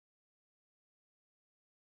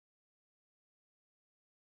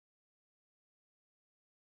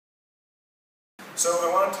So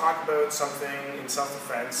I want to talk about something in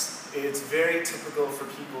self-defense. It's very typical for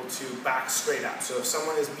people to back straight up. So if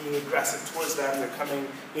someone is being aggressive towards them, they're coming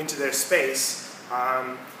into their space,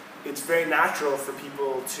 it's very natural for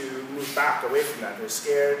people to move back away from that. They're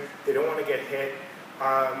scared, they don't want to get hit,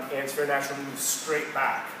 and it's very natural to move straight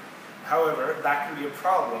back. However, that can be a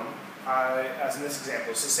problem, as in this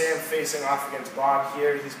example. So say I'm facing off against Bob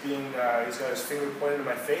here, he's got his finger pointed in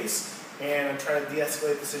my face, and I'm trying to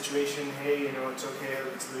de-escalate the situation. Hey, it's okay,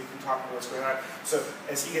 we can talk about what's going on. So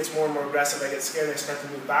as he gets more and more aggressive, I get scared and I start to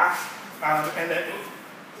move back. And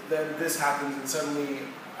then this happens, and suddenly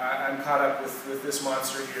I'm caught up with this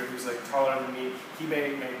monster here who's like taller than me. He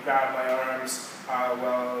may grab my arms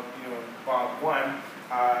while Bob 1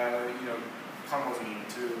 pummels me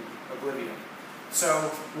to oblivion.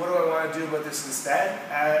 So what do I want to do about this instead?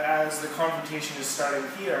 As the confrontation is starting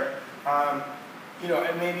here,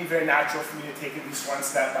 it may be very natural for me to take at least one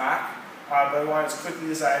step back, but I want, as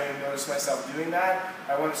quickly as I notice myself doing that,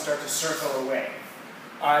 I want to start to circle away.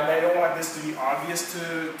 And I don't want this to be obvious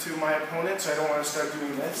to my opponent, so I don't want to start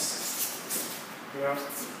doing this.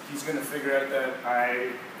 He's going to figure out that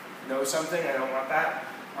I know something. I don't want that.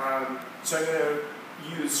 So I'm going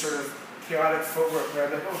to use sort of chaotic footwork where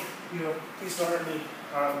I'm like, please don't hurt me.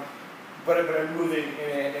 But I'm moving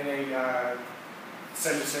in a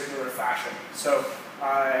semicircular fashion. So,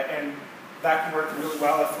 and that can work really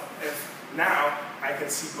well if now I can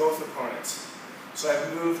see both opponents. So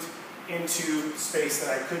I've moved into space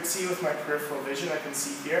that I could see with my peripheral vision. I can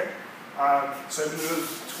see here. So I've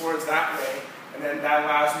moved towards that way, and then that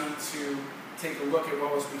allows me to take a look at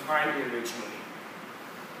what was behind me originally.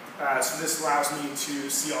 So this allows me to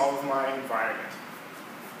see all of my environment.